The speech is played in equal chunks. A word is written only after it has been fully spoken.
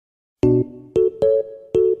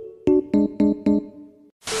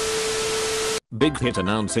Big hit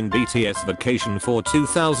announcing BTS vacation for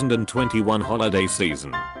 2021 holiday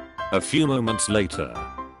season. A few moments later,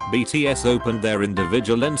 BTS opened their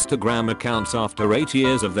individual Instagram accounts after 8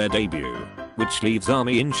 years of their debut, which leaves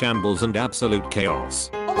ARMY in shambles and absolute chaos.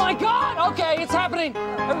 Oh my god! Okay, it's happening!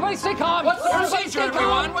 Everybody stay calm! What's the procedure,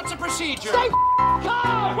 everyone? What's the procedure? Stay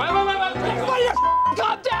calm! Wait. Everybody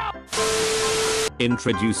calm down!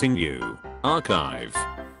 Introducing you, Archive.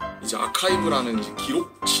 이제 아카이브라는 이제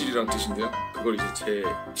기록실이란 뜻인데요. 그걸 이제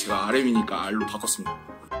제가 RM이니까 R로 바꿨습니다.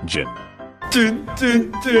 Jin.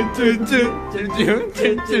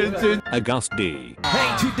 August D.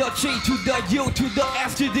 Hey to the G to the U to the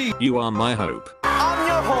F to D. You are my hope. I'm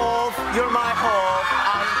your hope, you're my hope,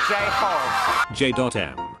 I'm J-Hope.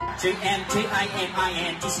 J.M.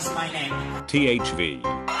 J-M-J-I-M-I-N, this is my name. THV.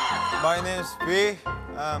 My name's V.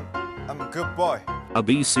 I'm a good boy. A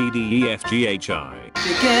B C D E F G H I.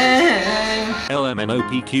 L M N O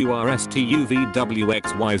P Q R S T U V W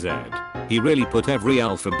X Y Z. He really put every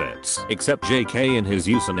alphabet except JK in his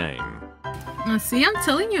username. See, I'm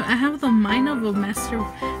telling you, I have the mind of a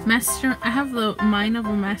I have the mind of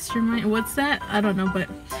a mastermind. What's that? I don't know, but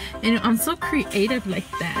you know, I'm so creative like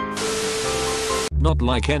that. Not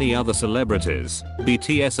like any other celebrities,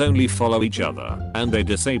 BTS only follow each other, and they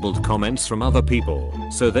disabled comments from other people,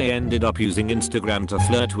 so they ended up using Instagram to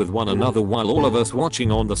flirt with one another while all of us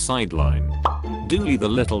watching on the sideline. Dooley the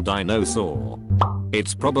little dinosaur.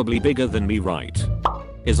 It's probably bigger than me, right?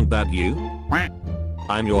 Isn't that you?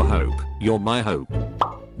 I'm your hope, you're my hope.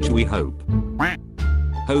 Chewy hope.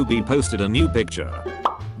 Hobie posted a new picture.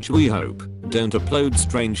 Chewy hope, don't upload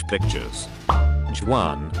strange pictures.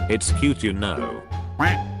 Juan, it's cute you know.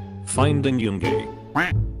 Finding Yoongi.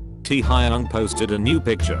 Taehyung posted a new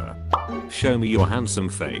picture. Show me your handsome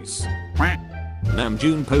face.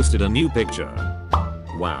 Namjoon posted a new picture.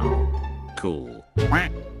 Wow. Cool.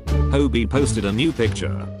 Hobie posted a new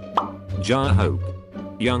picture. Ja Hope.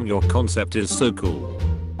 Young, your concept is so cool.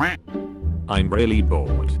 I'm really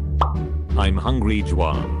bored. I'm hungry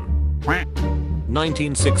Juan.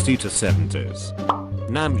 1960 to 70s.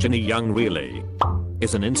 Namjoon Young really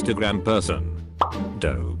is an Instagram person.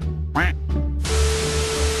 Dope.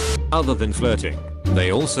 Other than flirting,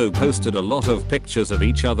 they also posted a lot of pictures of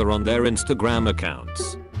each other on their Instagram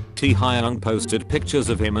accounts. Taehyung posted pictures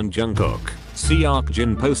of him and Jungkook.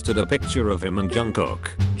 Seokjin posted a picture of him and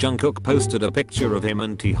Jungkook. Jungkook posted a picture of him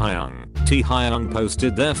and Taehyung. Taehyung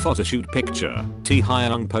posted their photoshoot picture.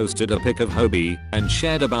 Taehyung posted a pic of Hobie and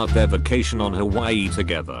shared about their vacation on Hawaii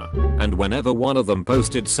together. And whenever one of them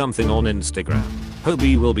posted something on Instagram,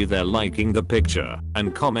 Hobie will be there liking the picture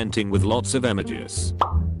and commenting with lots of emojis.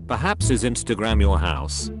 Perhaps is Instagram your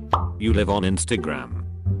house? You live on Instagram.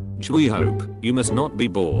 We hope you must not be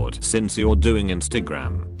bored since you're doing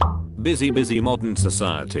Instagram. Busy modern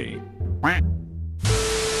society.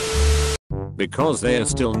 Because they are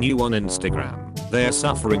still new on Instagram, they are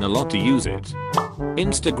suffering a lot to use it.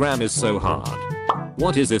 Instagram is so hard.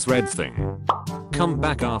 What is this red thing? Come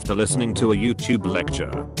back after listening to a YouTube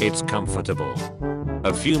lecture. It's comfortable.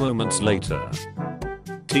 A few moments later,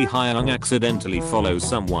 Taehyung accidentally follows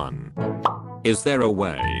someone. Is there a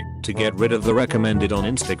way to get rid of the recommended on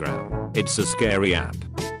Instagram? It's a scary app.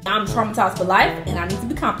 I'm traumatized for life and I need to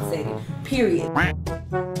be compensated. Period.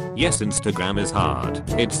 Yes, Instagram is hard.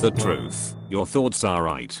 It's the truth. Your thoughts are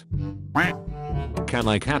right. Can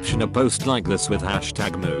I caption a post like this with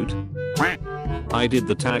hashtag mood? I did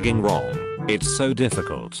the tagging wrong. It's so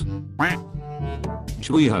difficult.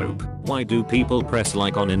 We hope. Why do people press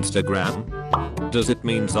like on Instagram? Does it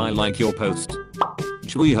means I like your post?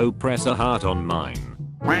 We hope press a heart on mine.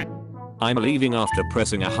 I'm leaving after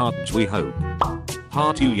pressing a heart. We hope.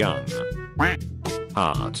 Heart you young.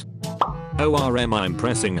 Heart. ORM I'm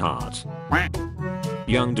pressing heart.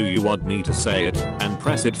 Young, do you want me to say it and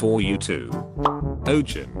press it for you too?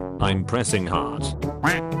 Ojin, I'm pressing heart.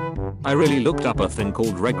 I really looked up a thing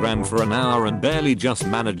called regram for an hour and barely just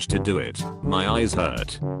managed to do it. My eyes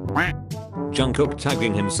hurt. Jungkook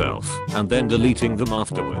tagging himself and then deleting them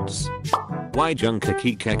afterwards. Why Jungkook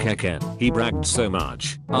he bragged so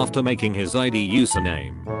much after making his ID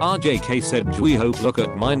username. RJK said we hope look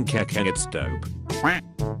at mine keke it's dope.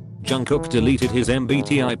 Jungkook deleted his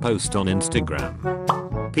MBTI post on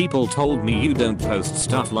Instagram. People told me you don't post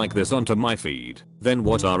stuff like this onto my feed. Then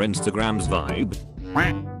what are Instagram's vibe?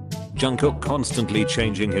 Jungkook constantly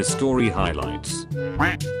changing his story highlights.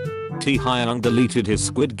 Taehyung deleted his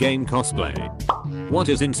Squid Game cosplay. What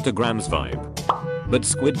is Instagram's vibe? But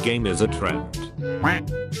Squid Game is a trend.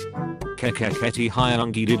 Kekeketi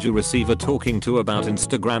Hyungi, did you receive a talking to about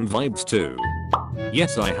Instagram vibes too?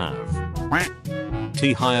 Yes I have.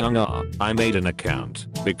 Taehyung I made an account.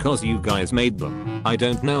 Because you guys made them. I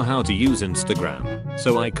don't know how to use Instagram,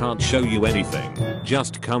 so I can't show you anything.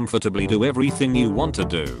 Just comfortably do everything you want to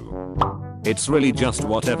do. It's really just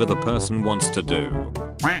whatever the person wants to do.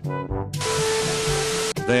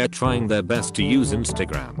 They're trying their best to use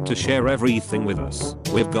Instagram to share everything with us.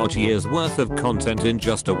 We've got years worth of content in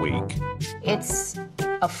just a week. It's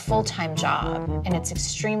a full-time job and it's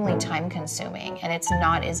extremely time consuming and it's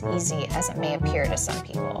not as easy as it may appear to some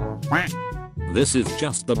people. This is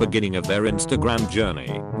just the beginning of their Instagram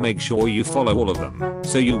journey. Make sure you follow all of them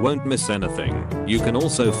so you won't miss anything. You can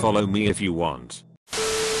also follow me if you want.